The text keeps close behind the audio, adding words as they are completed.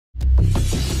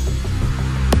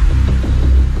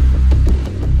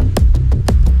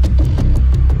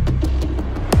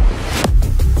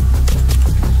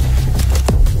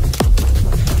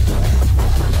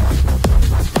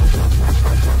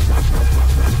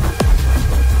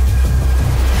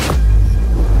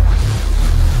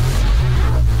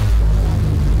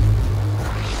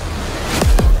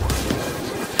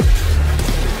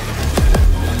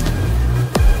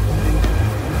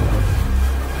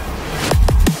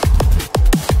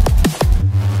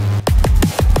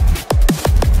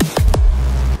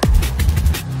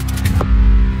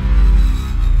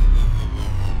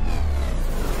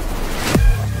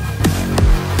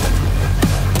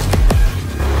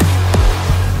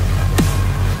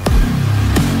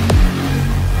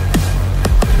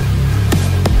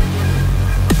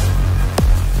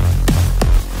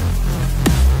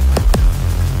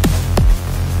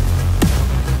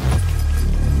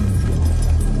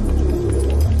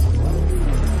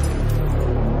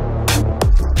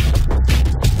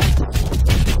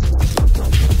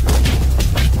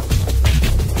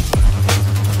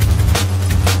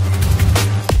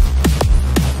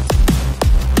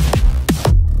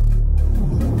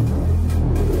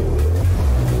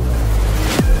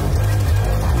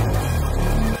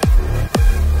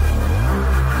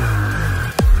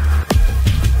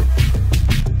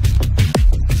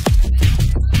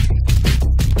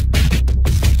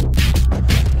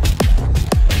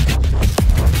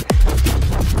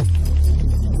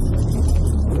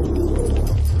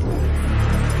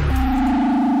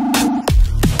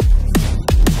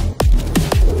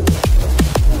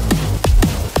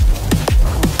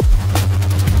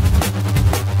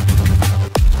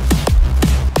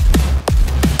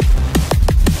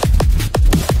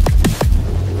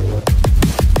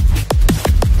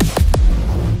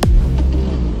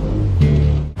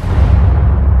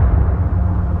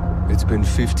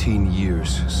15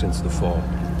 years since the fall.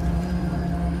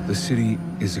 The city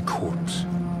is a corpse,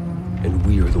 and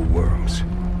we are the worms.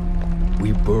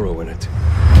 We burrow in it,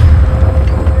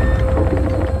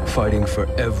 fighting for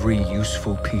every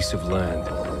useful piece of land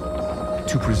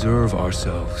to preserve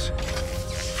ourselves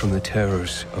from the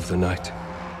terrors of the night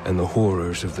and the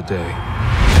horrors of the day.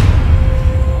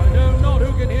 I know not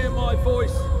who can hear my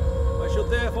voice. I shall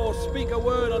therefore speak a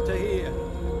word unto hear.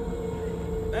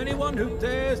 Anyone who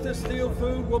dares to steal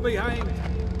food will be hanged,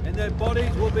 and their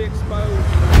bodies will be exposed.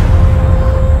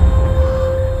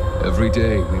 Every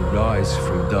day we rise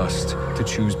from dust to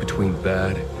choose between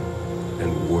bad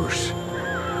and worse.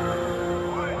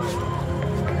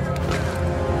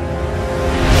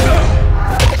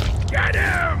 Get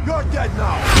him! You're dead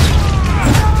now!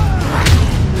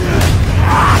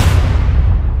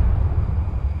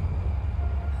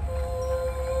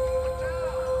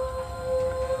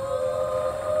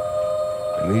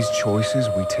 And these choices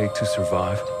we take to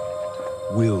survive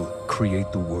will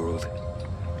create the world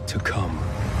to come.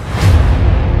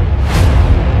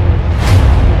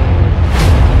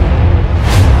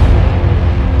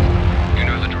 You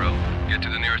know the drill. Get to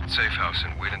the nearest safe house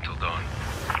and wait until dawn.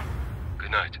 Good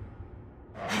night.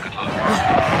 Good luck.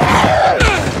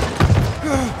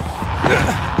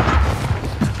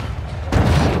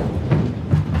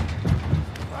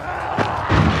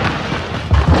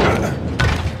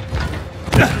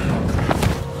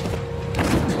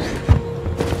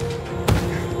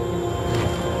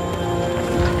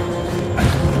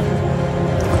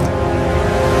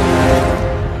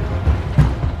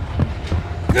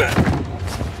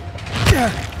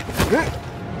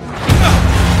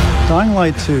 Dying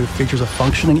Light 2 features a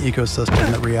functioning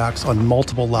ecosystem that reacts on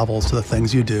multiple levels to the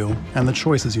things you do and the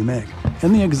choices you make.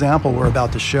 In the example we're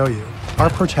about to show you, our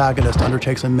protagonist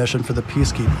undertakes a mission for the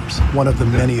Peacekeepers, one of the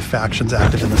many factions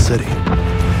active in the city.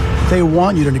 They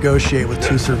want you to negotiate with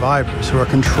two survivors who are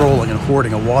controlling and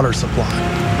hoarding a water supply.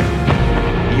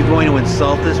 Are you going to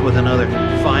insult us with another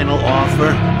final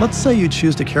offer? Let's say you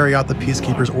choose to carry out the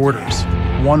Peacekeepers' orders,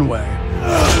 one way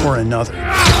or another.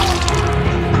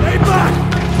 Stay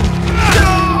back!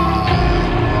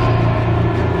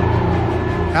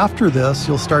 After this,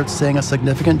 you'll start seeing a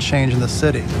significant change in the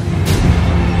city,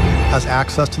 as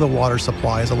access to the water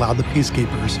supply has allowed the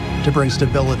Peacekeepers to bring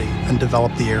stability and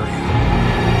develop the area.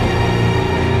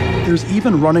 There's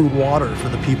even running water for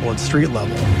the people at street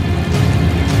level.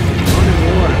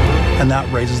 And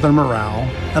that raises their morale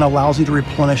and allows you to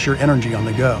replenish your energy on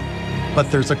the go.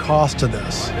 But there's a cost to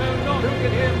this. I know not who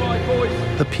can hear my voice.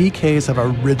 The PKs have a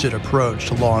rigid approach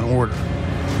to law and order.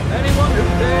 Anyone who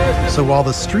dares to... So while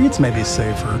the streets may be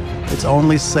safer, it's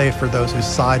only safe for those who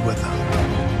side with them.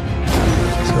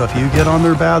 So if you get on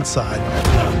their bad side...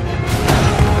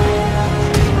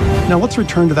 Now let's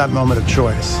return to that moment of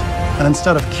choice. And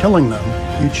instead of killing them,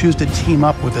 you choose to team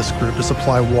up with this group to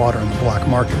supply water in the black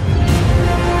market.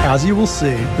 As you will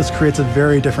see, this creates a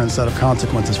very different set of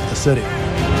consequences for the city.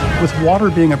 With water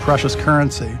being a precious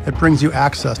currency, it brings you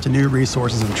access to new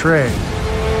resources and trade.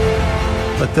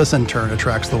 But this in turn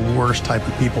attracts the worst type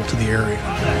of people to the area.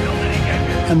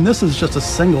 And this is just a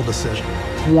single decision,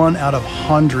 one out of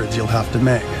hundreds you'll have to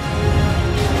make.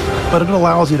 But it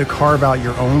allows you to carve out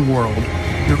your own world,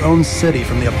 your own city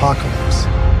from the apocalypse.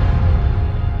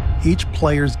 Each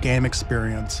player's game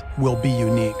experience will be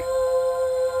unique.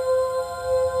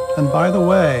 And by the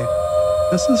way,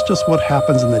 this is just what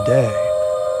happens in the day.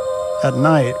 At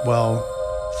night, well,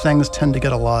 things tend to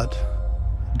get a lot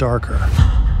darker.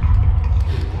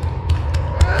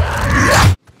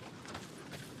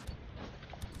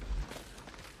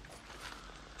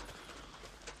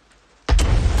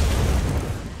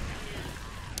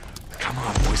 Come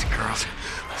on, boys and girls.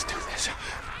 Let's do this.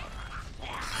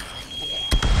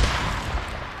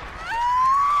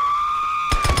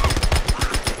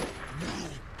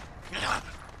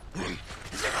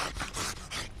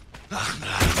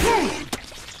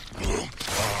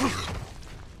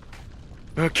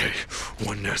 Okay,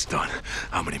 one nest done.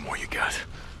 How many more you got?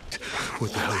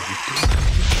 What the hell are you doing?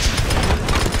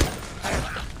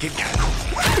 Get down.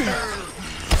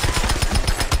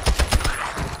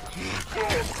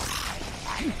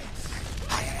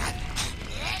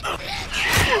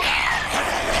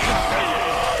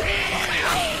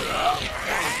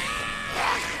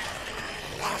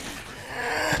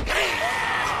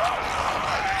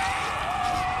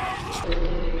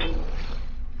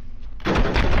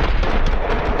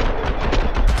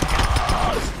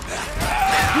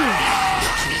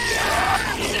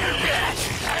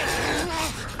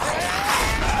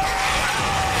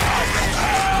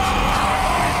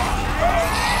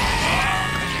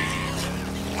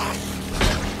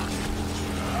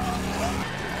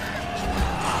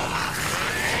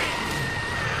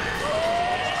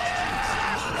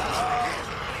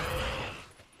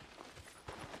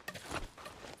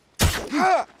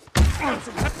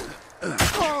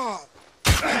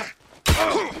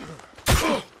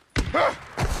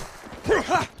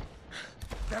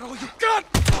 That all you got?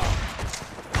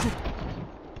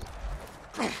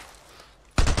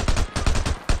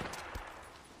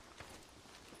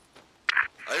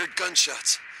 I heard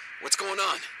gunshots. What's going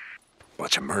on?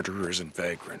 Bunch of murderers and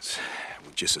vagrants.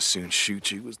 Would just as soon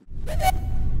shoot you as...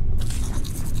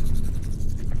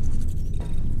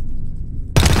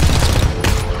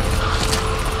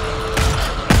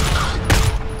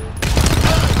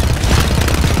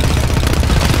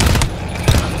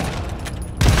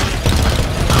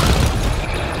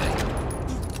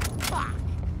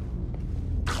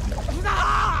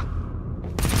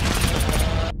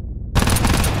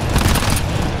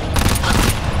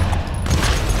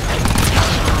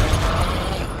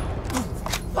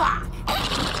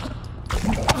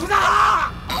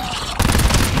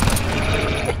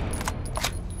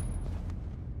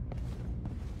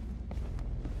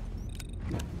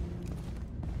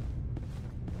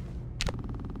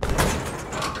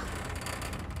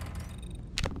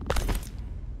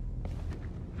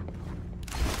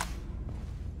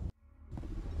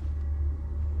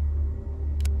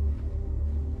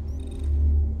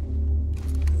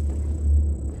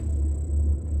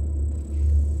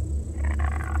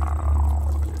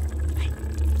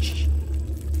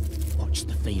 Watch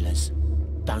the feelers.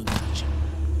 Don't touch them.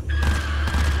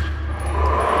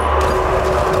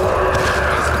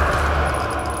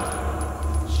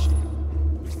 Shit.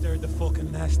 We stirred the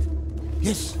fucking nest.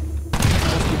 Yes.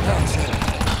 Must be past.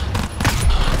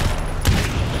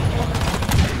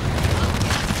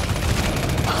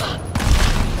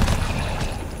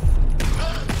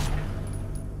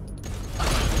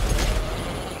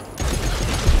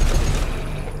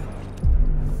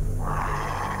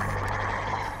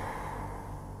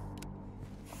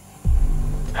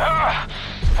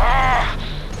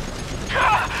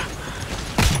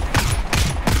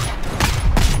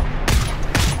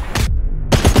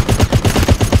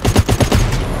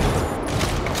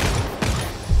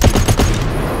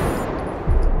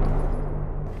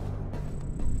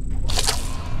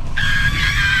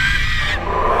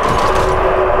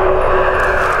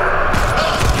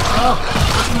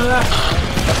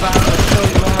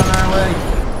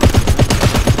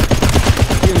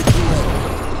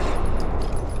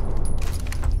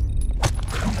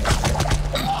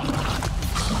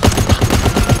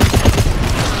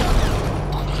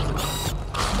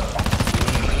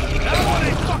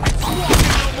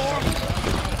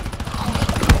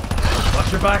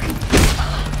 Watch your back.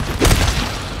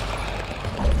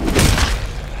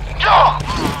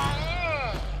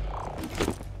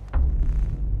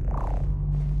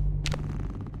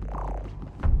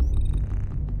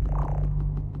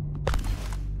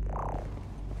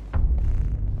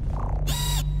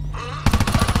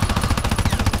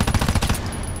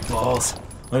 Balls.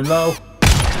 I'm low.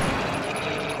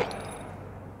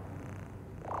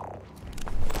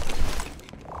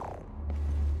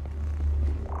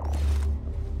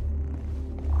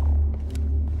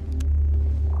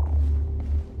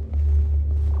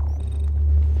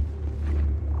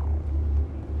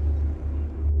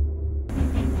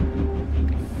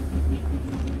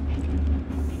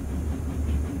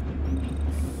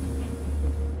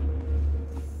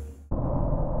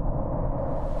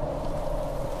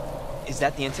 Is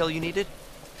that the intel you needed?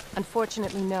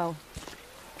 Unfortunately, no.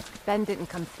 Ben didn't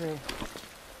come through.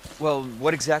 Well,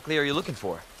 what exactly are you looking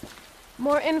for?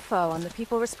 More info on the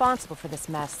people responsible for this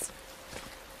mess.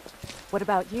 What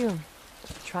about you?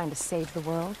 Trying to save the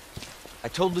world? I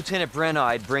told Lieutenant Brenna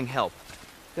I'd bring help.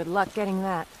 Good luck getting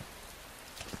that.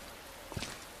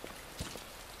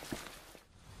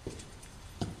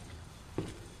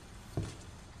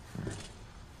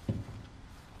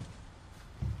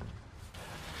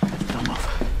 Don't move.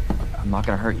 I'm not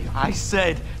gonna hurt you. I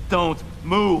said don't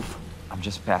move. I'm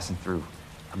just passing through.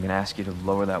 I'm gonna ask you to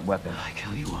lower that weapon. I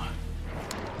kill you one.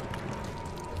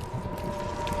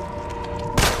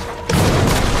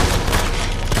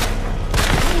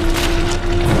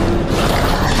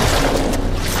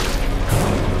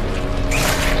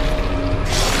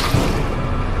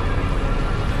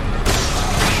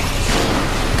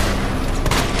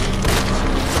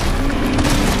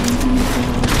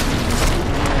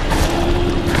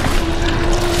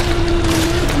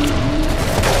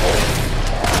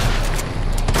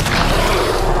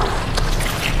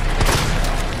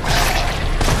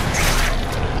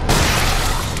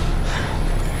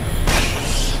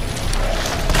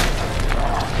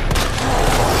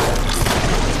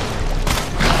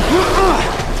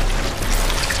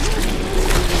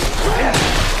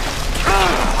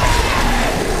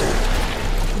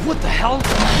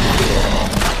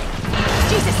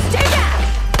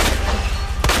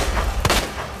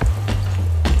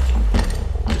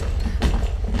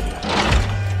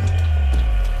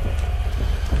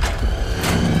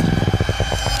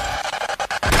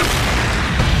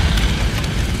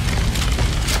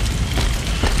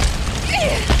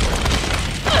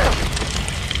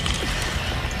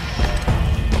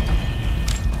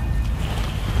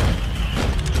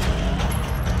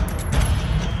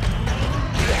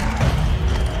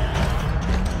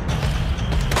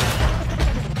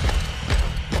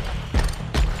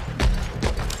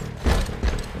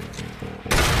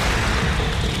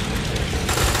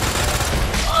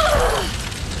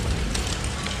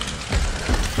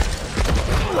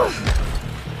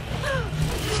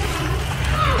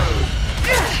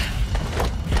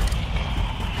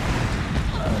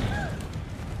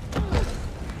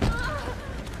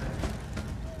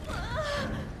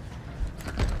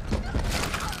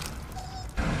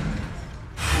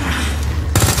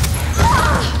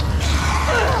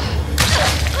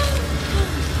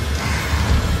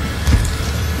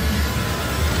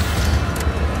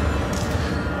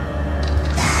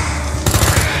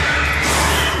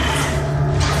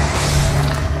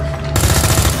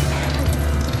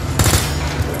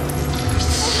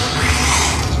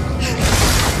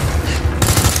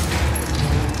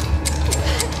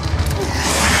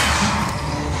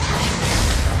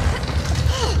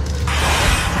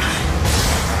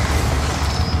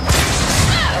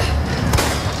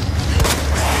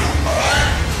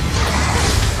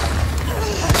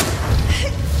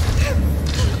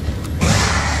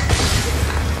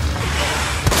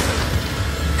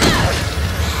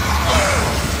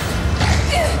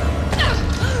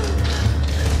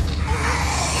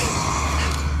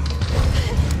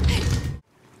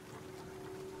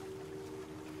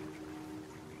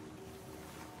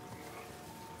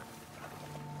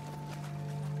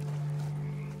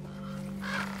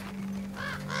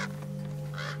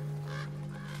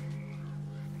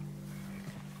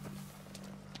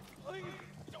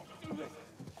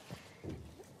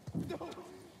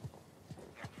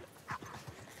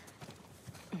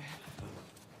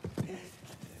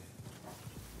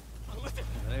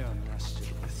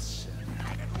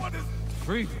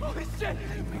 Breathe. Oh, shit!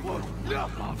 No!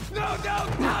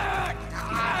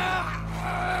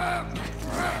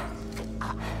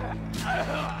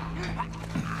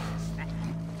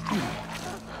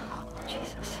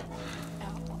 Jesus.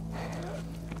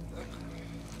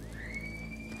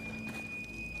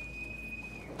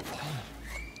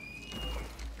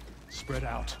 Spread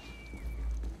out.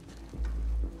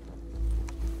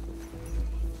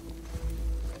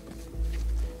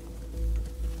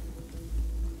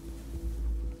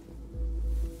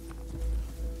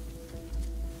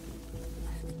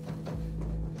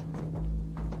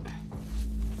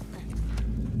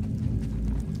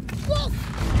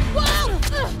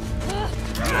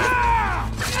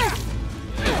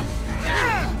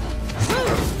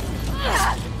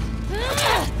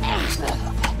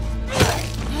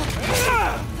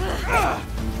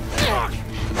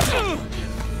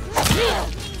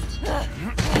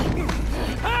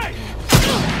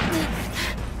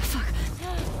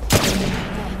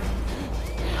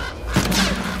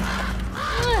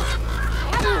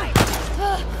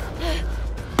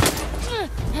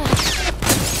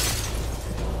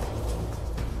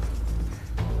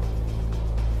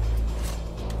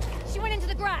 She went into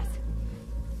the grass.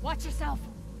 Watch yourself.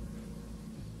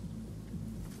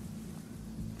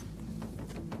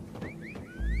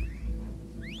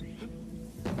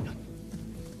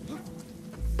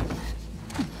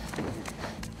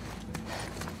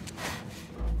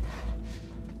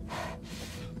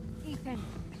 Ethan.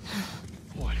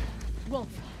 What? Wolf.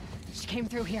 She came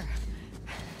through here.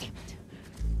 Damn it.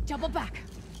 Double back.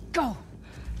 Go.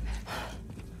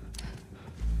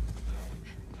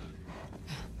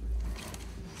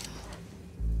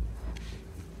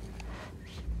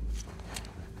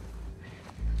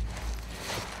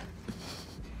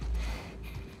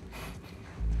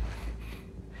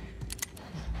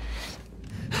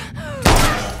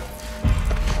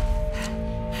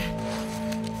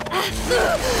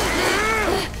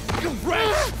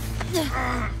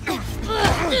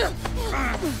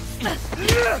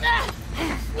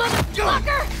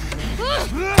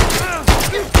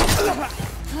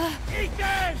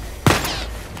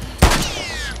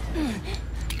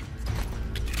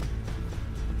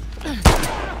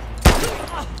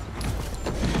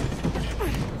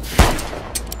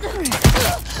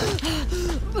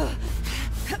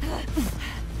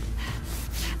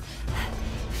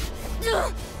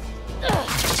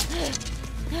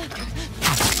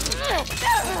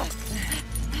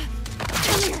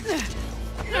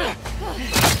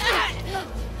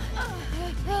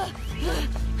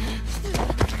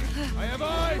 I have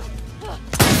eyes!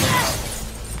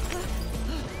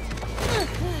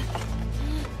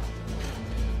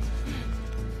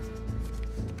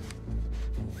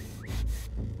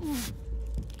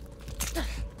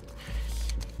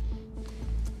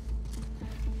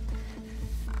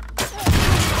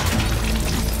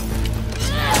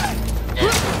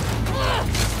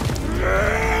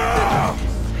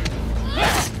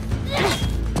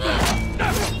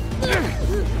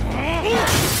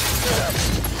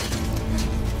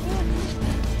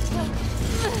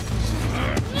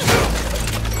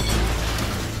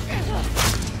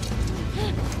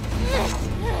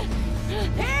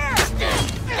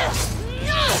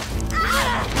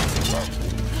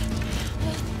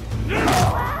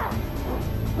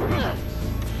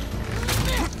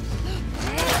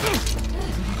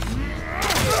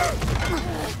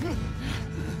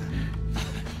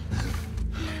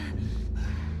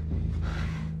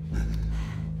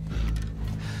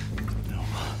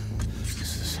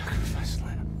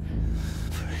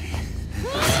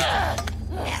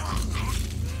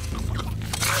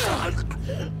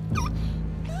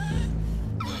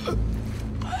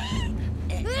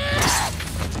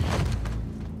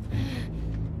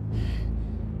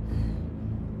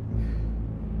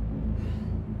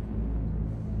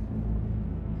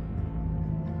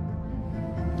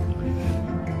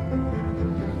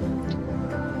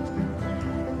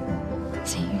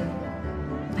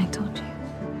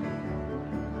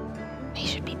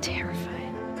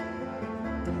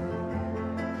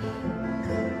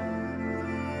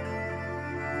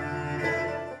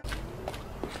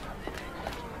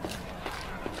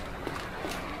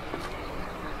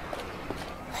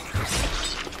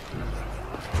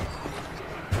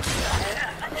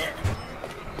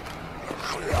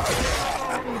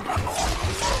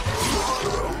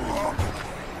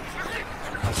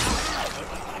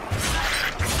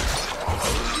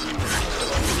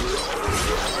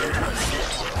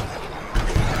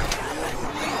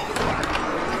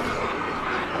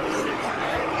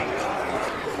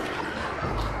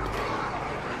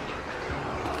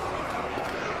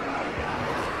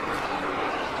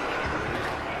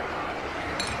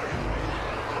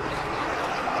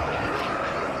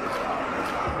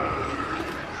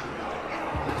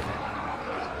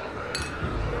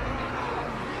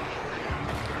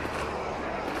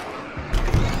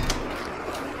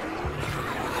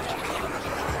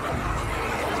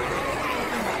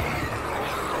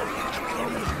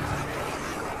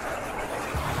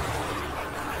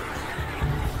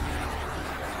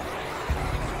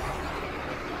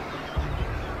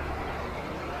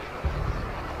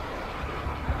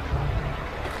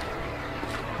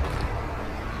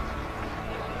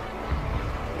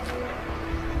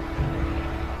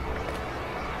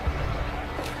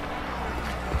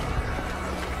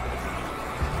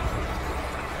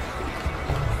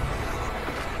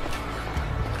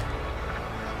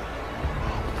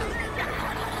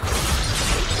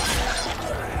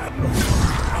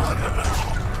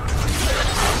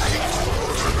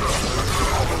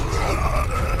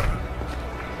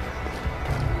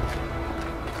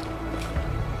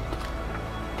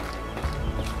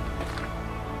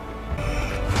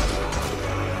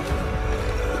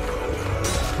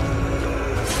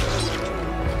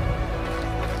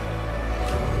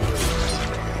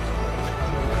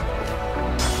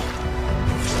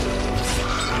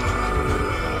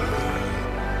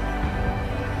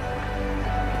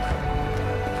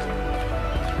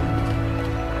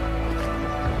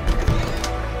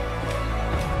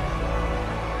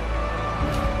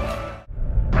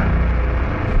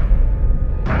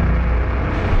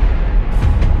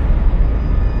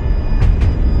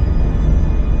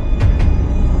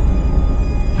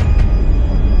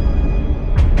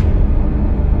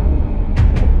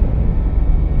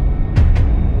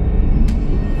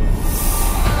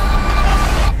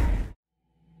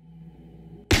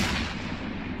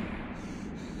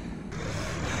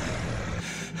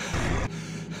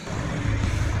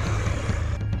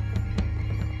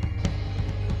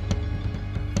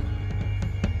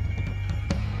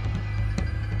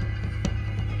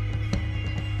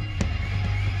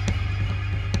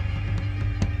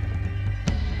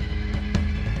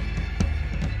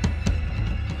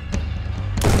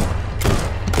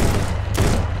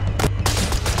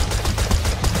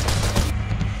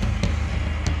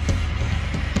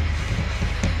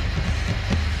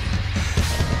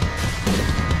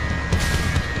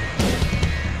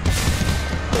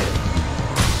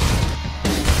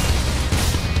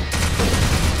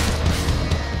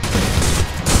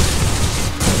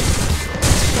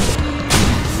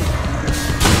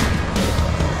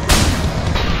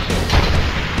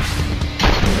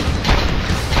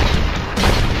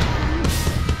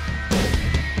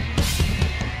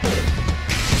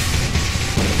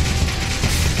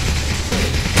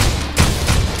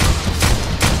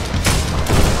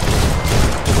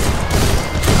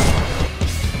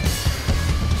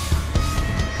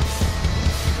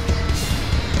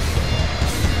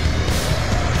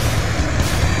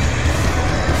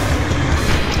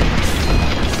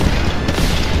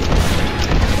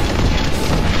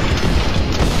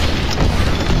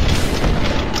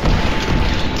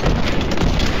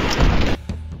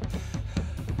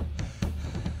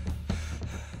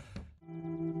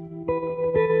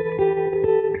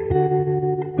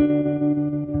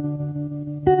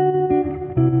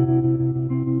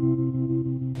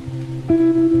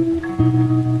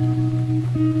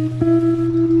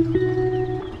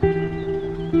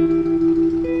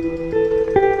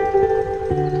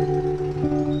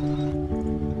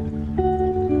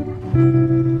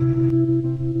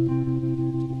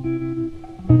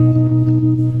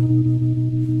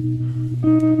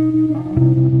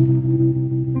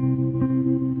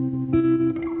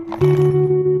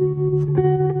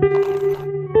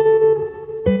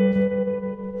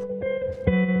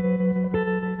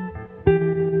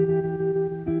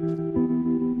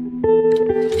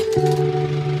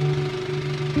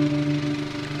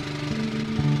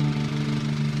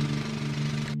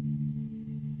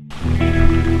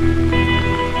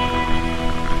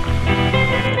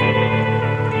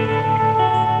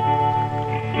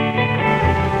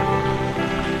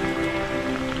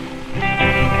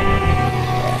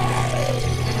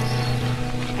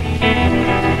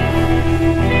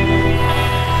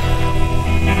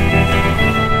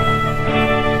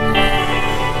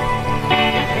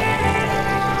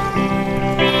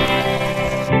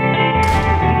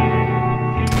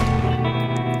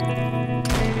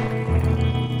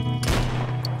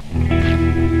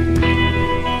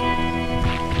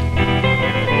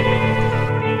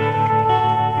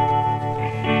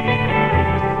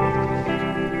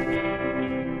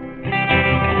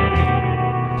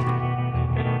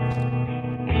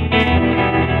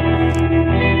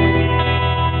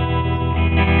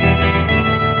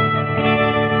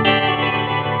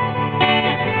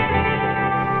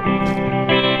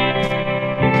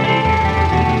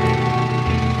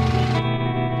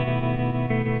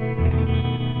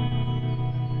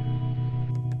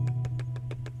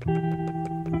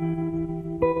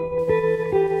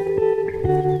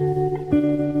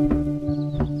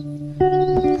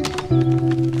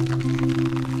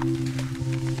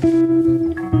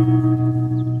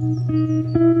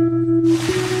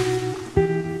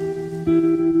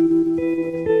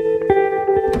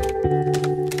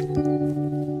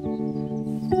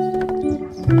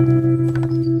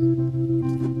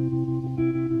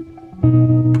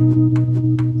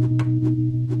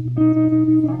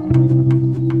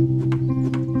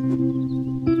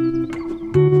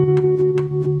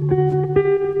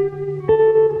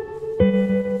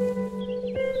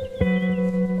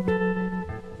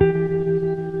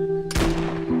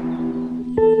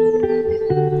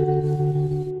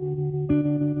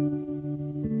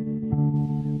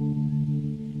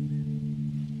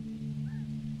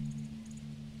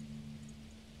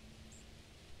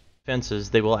 fences,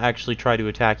 they will actually try to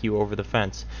attack you over the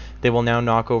fence. They will now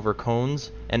knock over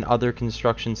cones and other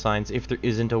construction signs if there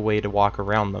isn't a way to walk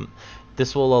around them.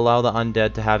 This will allow the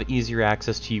undead to have easier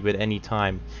access to you at any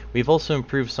time. We've also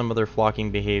improved some of their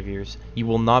flocking behaviors. You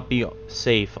will not be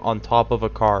safe on top of a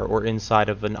car or inside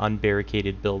of an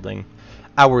unbarricaded building.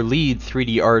 Our lead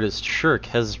 3D artist, Shirk,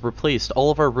 has replaced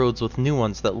all of our roads with new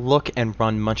ones that look and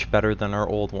run much better than our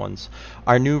old ones.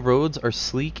 Our new roads are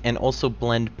sleek and also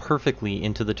blend perfectly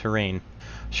into the terrain.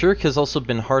 Shirk has also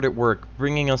been hard at work,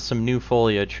 bringing us some new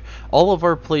foliage. All of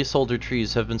our placeholder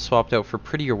trees have been swapped out for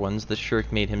prettier ones that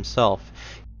Shirk made himself.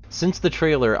 Since the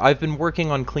trailer, I've been working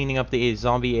on cleaning up the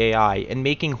zombie AI and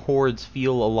making hordes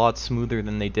feel a lot smoother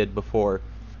than they did before.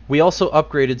 We also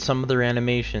upgraded some of their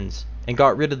animations and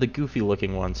got rid of the goofy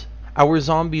looking ones. Our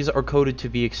zombies are coded to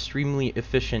be extremely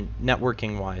efficient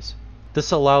networking wise.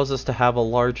 This allows us to have a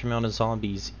large amount of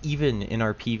zombies even in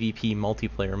our PvP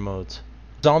multiplayer modes.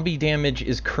 Zombie damage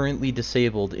is currently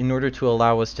disabled in order to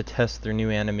allow us to test their new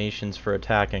animations for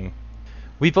attacking.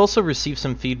 We've also received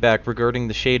some feedback regarding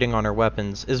the shading on our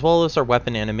weapons as well as our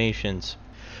weapon animations.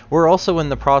 We're also in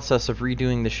the process of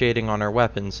redoing the shading on our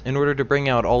weapons in order to bring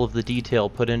out all of the detail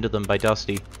put into them by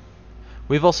Dusty.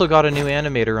 We've also got a new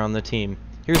animator on the team.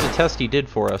 Here's a test he did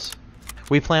for us.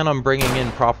 We plan on bringing in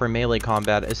proper melee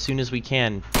combat as soon as we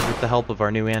can with the help of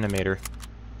our new animator.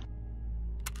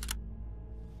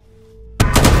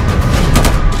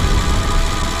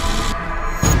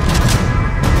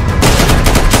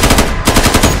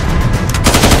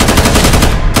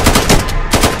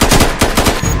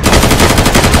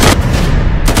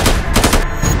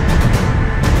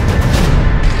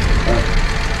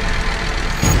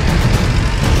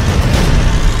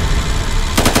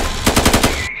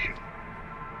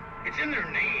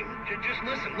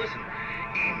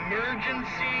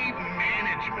 Emergency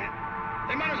management.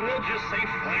 They might as well just say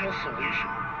final solution.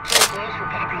 So close for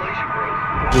population growth.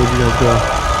 Where'd you guys go?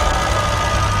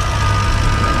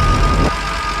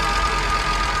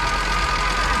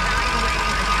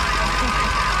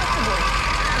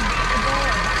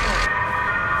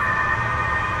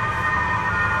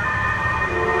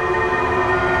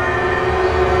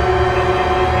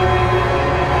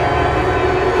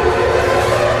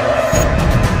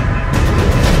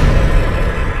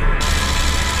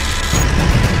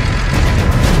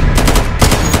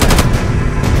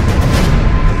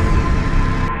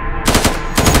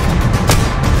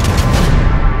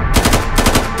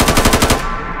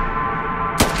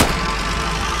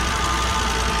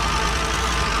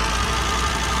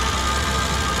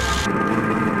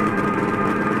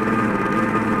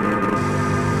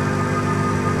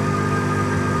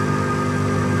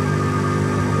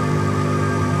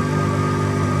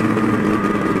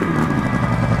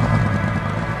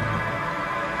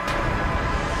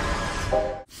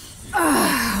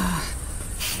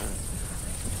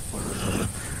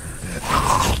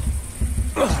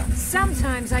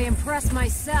 Sometimes I impress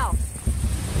myself.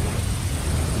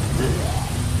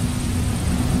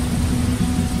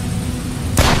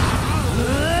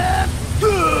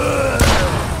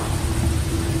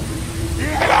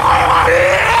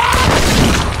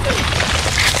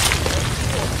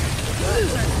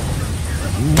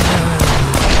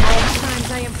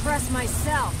 Sometimes I impress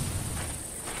myself.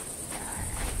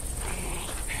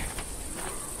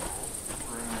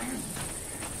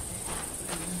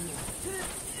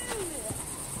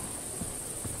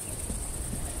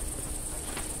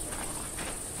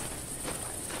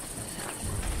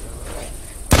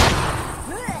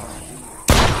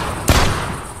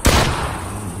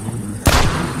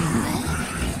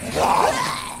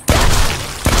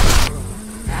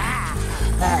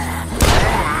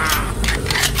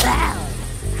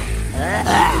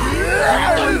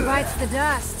 Bites the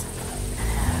dust.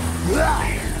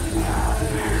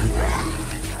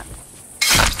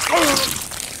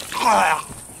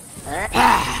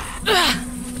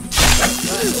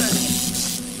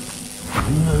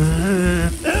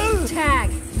 Tag,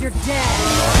 you're dead.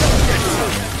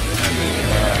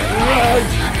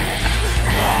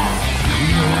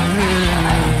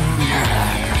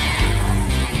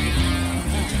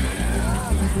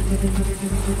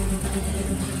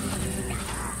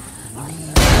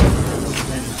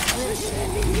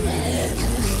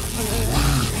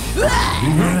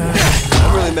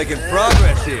 I'm really making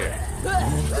progress here.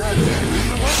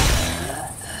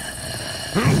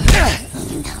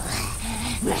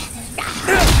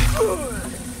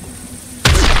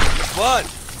 Fun.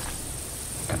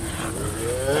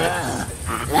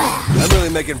 I'm really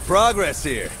making progress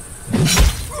here.